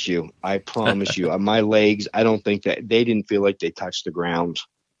today. I promise you. My legs, I don't think that... They didn't feel like they touched the ground.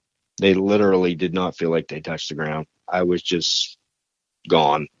 They literally did not feel like they touched the ground. I was just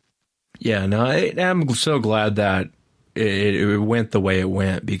gone. Yeah, no, I'm so glad that it went the way it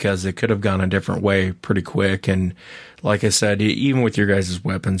went, because it could have gone a different way pretty quick. And like I said, even with your guys'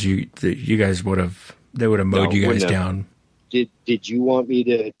 weapons, you guys would have... They would have mowed you guys down. Did you want me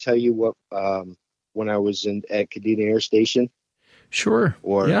to tell you what when I was at Kadena Air Station? Sure.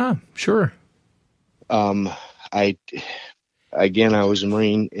 Yeah, sure. I was a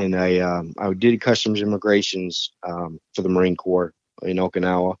Marine, and I did customs immigrations for the Marine Corps in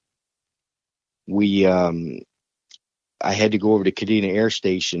Okinawa. I had to go over to Kadena Air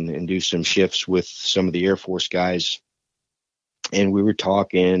Station and do some shifts with some of the Air Force guys, and we were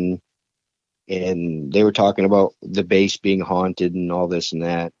talking, and they were talking about the base being haunted and all this and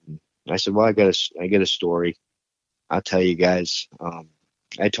that. And I said, "Well, I got a story. I'll tell you guys."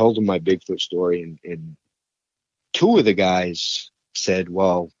 I told them my Bigfoot story, and two of the guys said,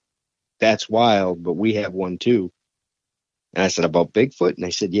 "Well, that's wild, but we have one too." And I said, "About Bigfoot?" And they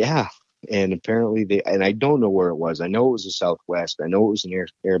said, "Yeah." And apparently and I don't know where it was. I know it was the Southwest. I know it was an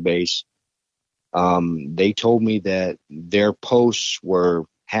air base. They told me that their posts were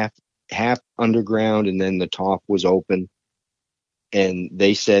half underground, and then the top was open. And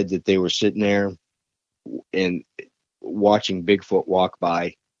they said that they were sitting there and watching Bigfoot walk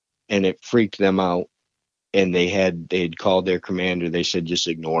by, and it freaked them out. And they had called their commander. They said, "Just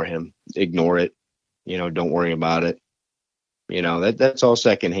ignore him, ignore it. Don't worry about it." That's all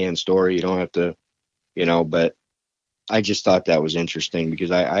secondhand story. You don't have to, but I just thought that was interesting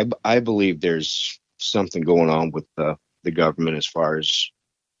because I believe there's something going on with the government as far as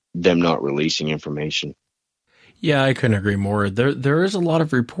them not releasing information. Yeah, I couldn't agree more. There is a lot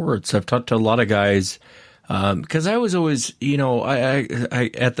of reports. I've talked to a lot of guys because I was always, I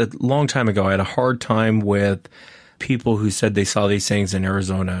at the long time ago, I had a hard time with people who said they saw these things in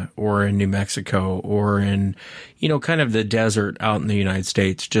Arizona or in New Mexico or in, kind of the desert out in the United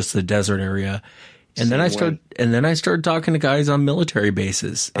States, just the desert area. And then I started talking to guys on military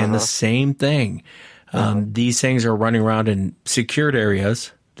bases, and the same thing. These things are running around in secured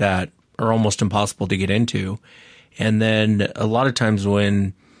areas that are almost impossible to get into. And then a lot of times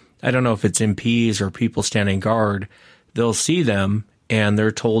when, I don't know if it's MPs or people standing guard, they'll see them and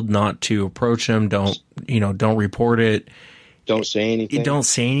they're told not to approach them. Don't report it. Don't say anything. Don't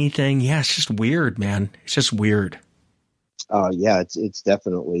say anything. Yeah, it's just weird, man. It's just weird. Yeah, it's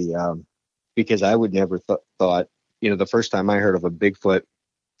definitely because I would never thought, the first time I heard of a Bigfoot,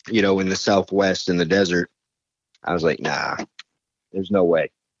 in the Southwest in the desert, I was like, nah, there's no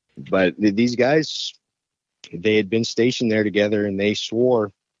way. But these guys, they had been stationed there together, and they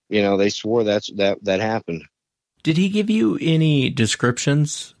swore that happened. Did he give you any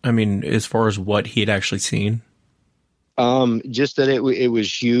descriptions? I mean, as far as what he had actually seen? Just that it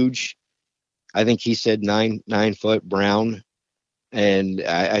was huge. I think he said 9 foot, brown. And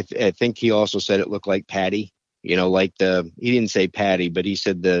I think he also said it looked like Patty, he didn't say Patty, but he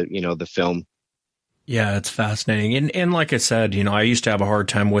said the film. Yeah, it's fascinating. And like I said, I used to have a hard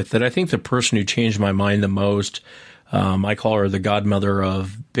time with it. I think the person who changed my mind the most, I call her the godmother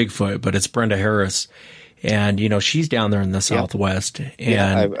of Bigfoot, but it's Brenda Harris. And, she's down there in the Southwest. And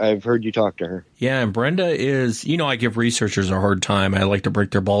yeah, I've heard you talk to her. Yeah, and Brenda is, I give researchers a hard time. I like to break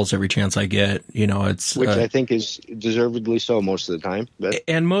their balls every chance I get. It's which I think is deservedly so most of the time. But.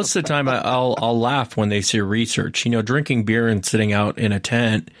 And most of the time I'll laugh when they see research. Drinking beer and sitting out in a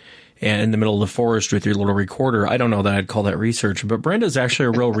tent and in the middle of the forest with your little recorder. I don't know that I'd call that research, but Brenda's actually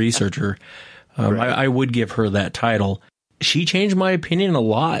a real researcher. Right. I would give her that title. She changed my opinion a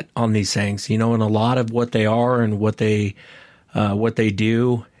lot on these things, and a lot of what they are and what they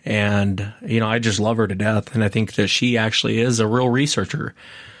do. And, I just love her to death. And I think that she actually is a real researcher,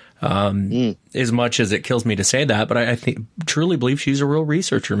 as much as it kills me to say that. But I truly believe she's a real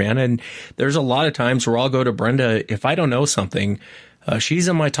researcher, man. And there's a lot of times where I'll go to Brenda. If I don't know something, she's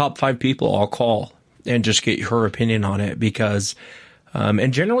in my top 5 people I'll call and just get her opinion on it because,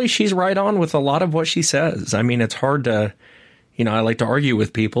 and generally she's right on with a lot of what she says. I mean, it's hard to, I like to argue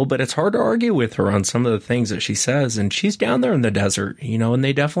with people, but it's hard to argue with her on some of the things that she says. And she's down there in the desert, and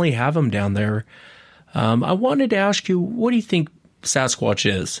they definitely have them down there. I wanted to ask you, what do you think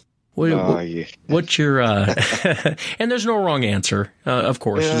Sasquatch is? What's your, and there's no wrong answer, of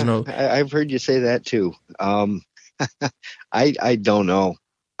course. Yeah, I've heard you say that too. I don't know.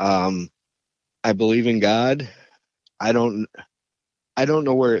 I believe in God. I don't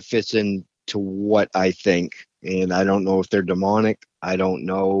know where it fits into what I think. And I don't know if they're demonic. I don't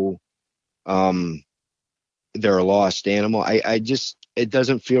know. They're a lost animal. It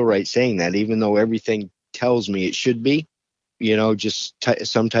doesn't feel right saying that, even though everything tells me it should be, just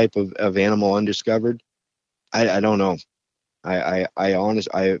some type of animal undiscovered. I don't know. I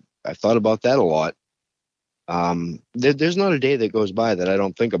thought about that a lot. There's not a day that goes by that I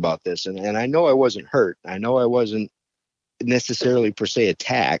don't think about this. And I know I wasn't hurt. I know I wasn't necessarily per se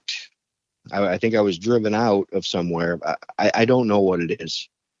attacked. I think I was driven out of somewhere. I don't know what it is,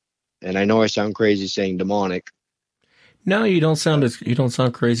 and I know I sound crazy saying demonic. No, you don't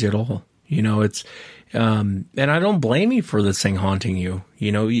sound crazy at all. You know, it's, and I don't blame you for this thing haunting you.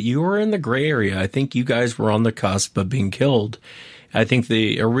 You know, you were in the gray area. I think you guys were on the cusp of being killed. I think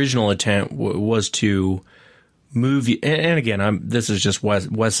the original intent was to move you. And again, this is just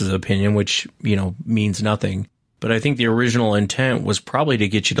Wes's opinion, which, you know, means nothing. But I think the original intent was probably to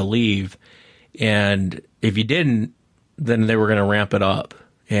get you to leave. And if you didn't, then they were going to ramp it up.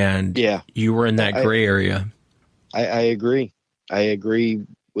 And you were in that gray area. I agree. I agree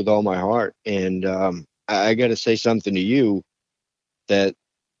with all my heart. And I got to say something to you, that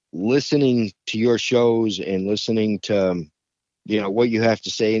listening to your shows and listening to, you know, what you have to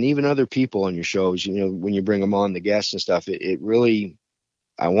say, and even other people on your shows, you know, when you bring them on, the guests and stuff, it really,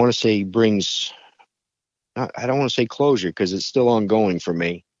 I want to say, brings, I don't want to say closure, because it's still ongoing for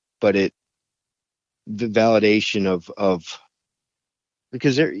me, but the validation of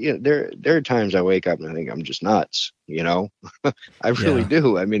because there are times I wake up and I think I'm just nuts, you know. I really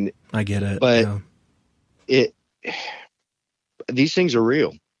do. I mean, I get it, but these things are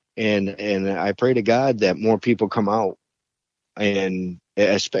real, and I pray to God that more people come out, and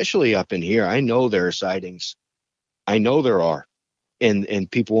especially up in here. I know there are sightings. I know there are, and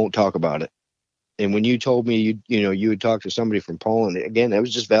people won't talk about it. And when you told me you would talk to somebody from Poland, again, that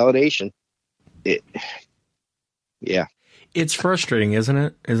was just validation. It's frustrating, isn't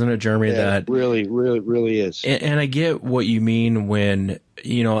it? Isn't it, Jeremy? Yeah, that it really is. And I get what you mean when,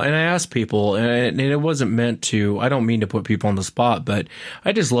 you know, and I ask people, and it wasn't meant to, I don't mean to put people on the spot, but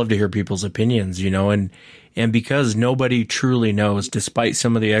I just love to hear people's opinions, you know, and because nobody truly knows, despite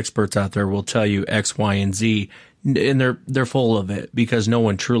some of the experts out there will tell you X, Y, and Z, and they're full of it because no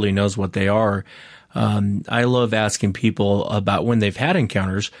one truly knows what they are. I love asking people about when they've had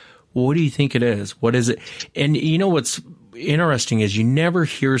encounters. Well, what do you think it is? What is it? And you know what's interesting is you never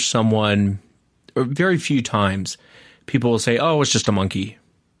hear someone, or very few times, people will say, "Oh, it's just a monkey."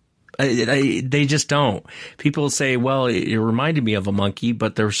 They just don't. People say, "Well, it reminded me of a monkey,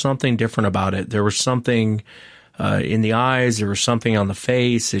 but there was something different about it. There was something in the eyes. There was something on the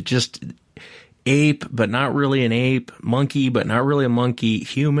face. It just ape, but not really an ape. Monkey, but not really a monkey.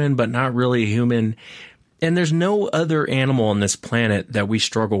 Human, but not really a human." And there's no other animal on this planet that we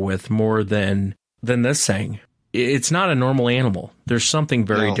struggle with more than this thing. It's not a normal animal. There's something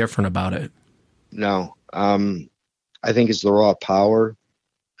very different about it. No. I think it's the raw power,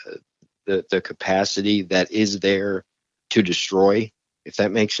 the capacity that is there to destroy, if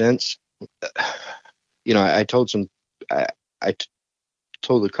that makes sense. You know, I told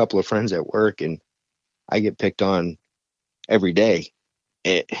told a couple of friends at work, and I get picked on every day.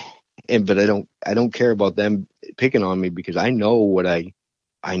 But I don't care about them picking on me, because I know what I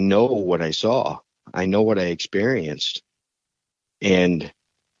saw. I know what I experienced, and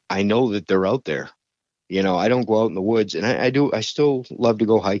I know that they're out there. You know, I don't go out in the woods, and I still love to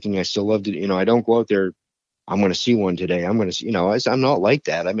go hiking. I still love to, you know, I don't go out there, I'm going to see one today. I'm going to see, you know, I'm not like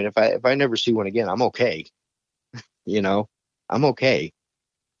that. I mean, if I never see one again, I'm okay. You know, I'm okay.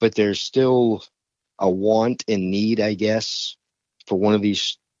 But there's still a want and need, I guess, for one of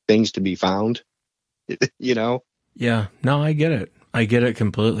these things to be found, you know? Yeah, no, I get it. I get it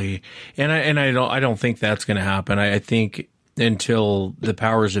completely. And I don't think that's going to happen. I think until the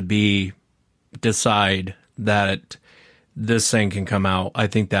powers that be decide that this thing can come out, I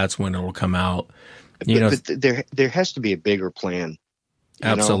think that's when it'll come out. But there has to be a bigger plan.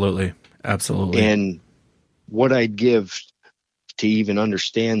 Absolutely. Know? Absolutely. And what I'd give to even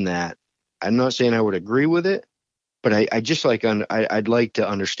understand that, I'm not saying I would agree with it, but I'd like to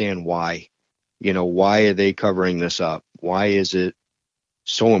understand why. You know, why are they covering this up? Why is it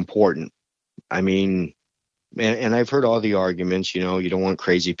so important? I mean, and I've heard all the arguments, you know, you don't want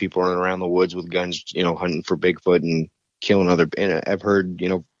crazy people running around the woods with guns, you know, hunting for Bigfoot and killing and I've heard, you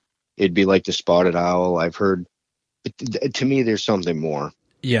know, it'd be like the spotted owl. I've heard, to me, there's something more.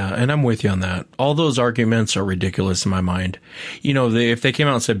 Yeah, and I'm with you on that. All those arguments are ridiculous in my mind. You know, if they came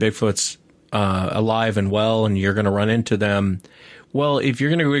out and said Bigfoot's alive and well and you're going to run into them, well, if you're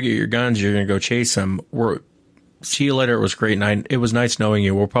going to go get your guns, you're going to go chase them. See you later. It was great. It was nice knowing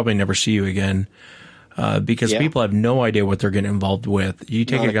you. We'll probably never see you again because people have no idea what they're getting involved with. You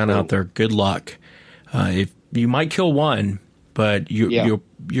take a gun out there, good luck. If you might kill one, but you're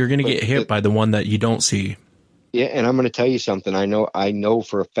going to get hit by the one that you don't see. Yeah, and I'm going to tell you something. I know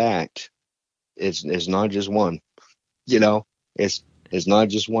for a fact it's not just one. You know, it's not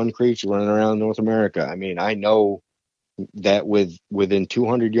just one creature running around North America. I mean, I know that within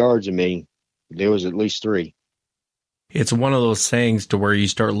 200 yards of me, there was at least 3. It's one of those things to where you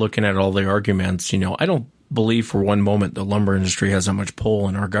start looking at all the arguments. You know, I don't believe for one moment the lumber industry has that much pull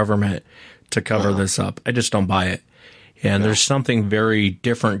in our government to cover this up. I just don't buy it. And there's something very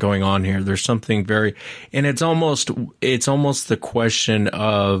different going on here. There's something very, and it's almost the question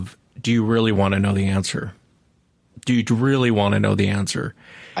of, do you really want to know the answer? Do you really want to know the answer?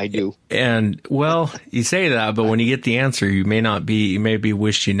 I do. And well, you say that, but when you get the answer, you may be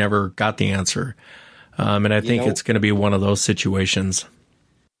wished you never got the answer. And I think it's going to be one of those situations.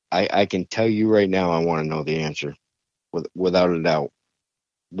 I can tell you right now, I want to know the answer without a doubt.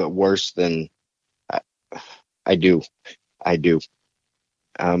 But worse than I do. I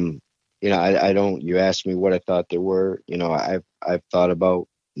don't, you asked me what I thought there were, I've thought about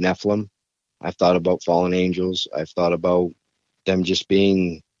Nephilim. I've thought about fallen angels. I've thought about them just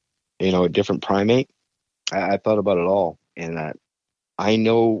being, a different primate. I thought about it all. And I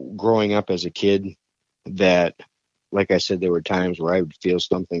know growing up as a kid that, like I said, there were times where I would feel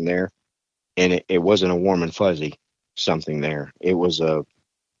something there, and it wasn't a warm and fuzzy something there. It was all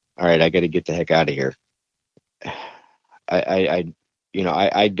right, I got to get the heck out of here. I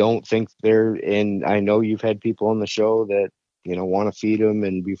don't think they're in. I know you've had people on the show that, want to feed them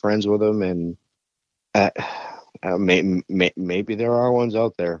and be friends with them. And maybe there are ones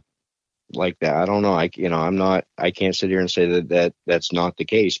out there like that. I don't know. I can't sit here and say that that's not the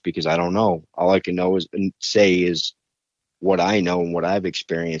case, because I don't know. All I can say is what I know and what I've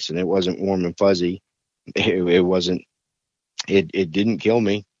experienced. And it wasn't warm and fuzzy. It wasn't, it didn't kill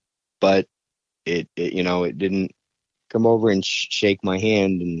me, but it didn't come over and shake my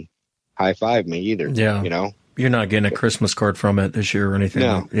hand and high five me either. Yeah. You're not getting a Christmas card from it this year or anything.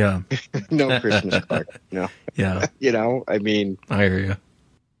 No. Yeah. No Christmas card. No. Yeah. I hear you.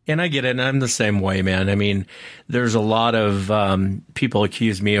 And I get it. And I'm the same way, man. I mean, there's a lot of people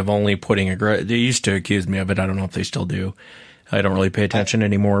accuse me of only putting they used to accuse me of it. I don't know if they still do. I don't really pay attention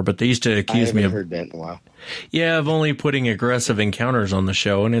anymore, but they used to accuse me of. I haven't heard that in a while. Yeah, of only putting aggressive encounters on the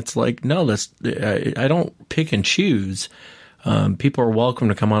show. And it's like, no, I don't pick and choose. People are welcome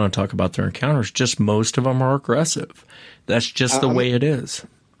to come on and talk about their encounters. Just most of them are aggressive. That's just the way it is.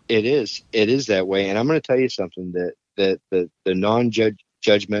 It is that way. And I'm going to tell you something, that the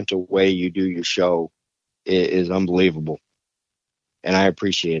non-judgmental way you do your show is unbelievable. And I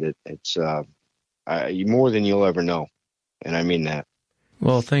appreciate it. It's more than you'll ever know. And I mean that.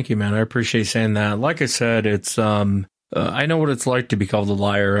 Well, thank you, man. I appreciate saying that. Like I said, it's I know what it's like to be called a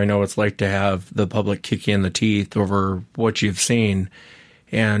liar. I know what it's like to have the public kick you in the teeth over what you've seen.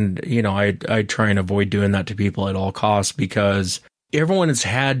 And, I try and avoid doing that to people at all costs, because everyone has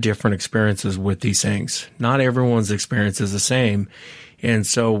had different experiences with these things. Not everyone's experience is the same. And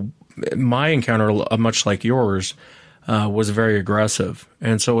so my encounter, much like yours, was very aggressive.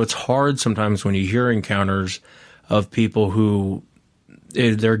 And so it's hard sometimes when you hear encounters of people who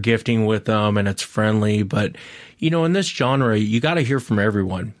they're gifting with them and it's friendly. But, in this genre, you got to hear from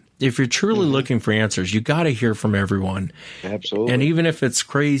everyone. If you're truly looking for answers, you got to hear from everyone. Absolutely. And even if it's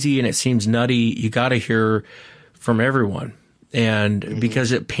crazy and it seems nutty, you got to hear from everyone. And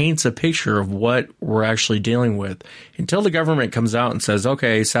because it paints a picture of what we're actually dealing with. Until the government comes out and says,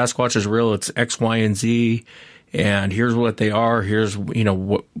 okay, Sasquatch is real, it's X, Y, and Z, and here's what they are, here's,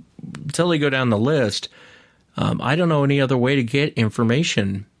 what, until they go down the list, I don't know any other way to get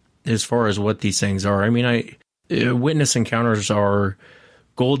information as far as what these things are. I mean, witness encounters are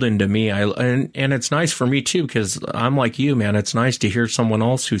golden to me. And it's nice for me too, because I'm like you, man. It's nice to hear someone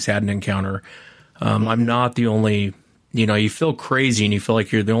else who's had an encounter. I'm not the only, you feel crazy and you feel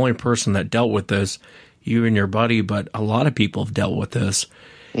like you're the only person that dealt with this, you and your buddy, but a lot of people have dealt with this.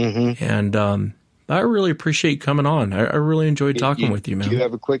 And I really appreciate you coming on. I really enjoyed talking with you, man. Do you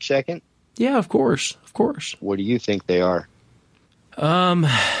have a quick second? Yeah, of course. Of course. What do you think they are?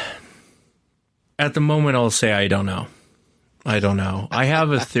 At the moment, I'll say I don't know. I don't know. I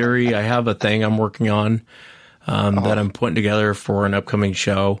have a theory. I have a thing I'm working on that I'm putting together for an upcoming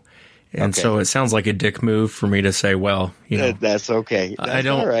show. And so it sounds like a dick move for me to say, well, that's okay. That's I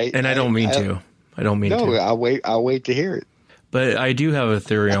don't, all right. And I don't mean to. I don't mean to. No, I'll wait to hear it. But I do have a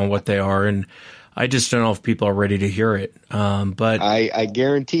theory on what they are, and I just don't know if people are ready to hear it. But I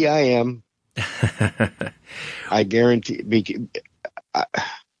guarantee I am. I guarantee.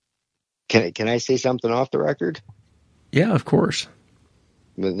 Can I say something off the record? Yeah, of course.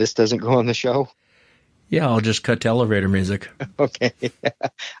 This doesn't go on the show? Yeah, I'll just cut to elevator music. Okay.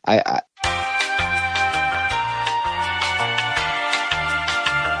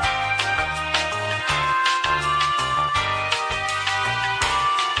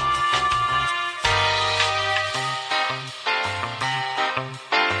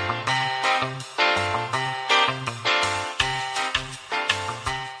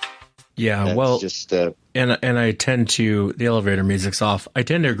 Yeah, that's well, just and I tend to, the elevator music's off. I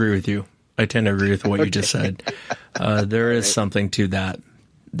tend to agree with you. I tend to agree with what you just said. There is something to that.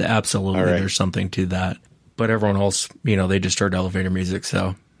 Absolutely, there's something to that. But everyone else, they just heard elevator music,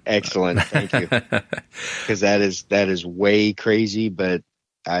 so. Excellent. Thank you. Because that is way crazy, but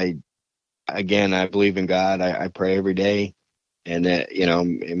I believe in God. I pray every day, and that,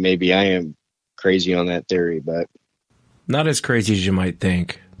 maybe I am crazy on that theory, but not as crazy as you might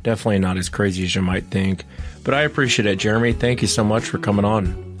think. Definitely not as crazy as you might think. But I appreciate it, Jeremy. Thank you so much for coming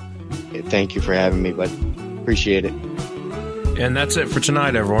on. Thank you for having me, bud. Appreciate it. And that's it for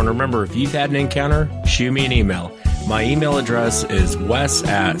tonight, everyone. Remember, if you've had an encounter, shoot me an email. My email address is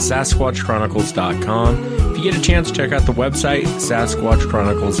wes@sasquatchchronicles.com. If you get a chance, check out the website,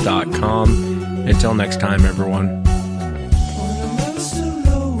 sasquatchchronicles.com. Until next time, everyone.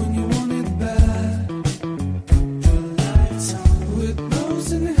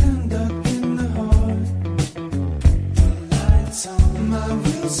 My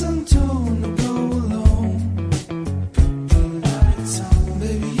wheels untold.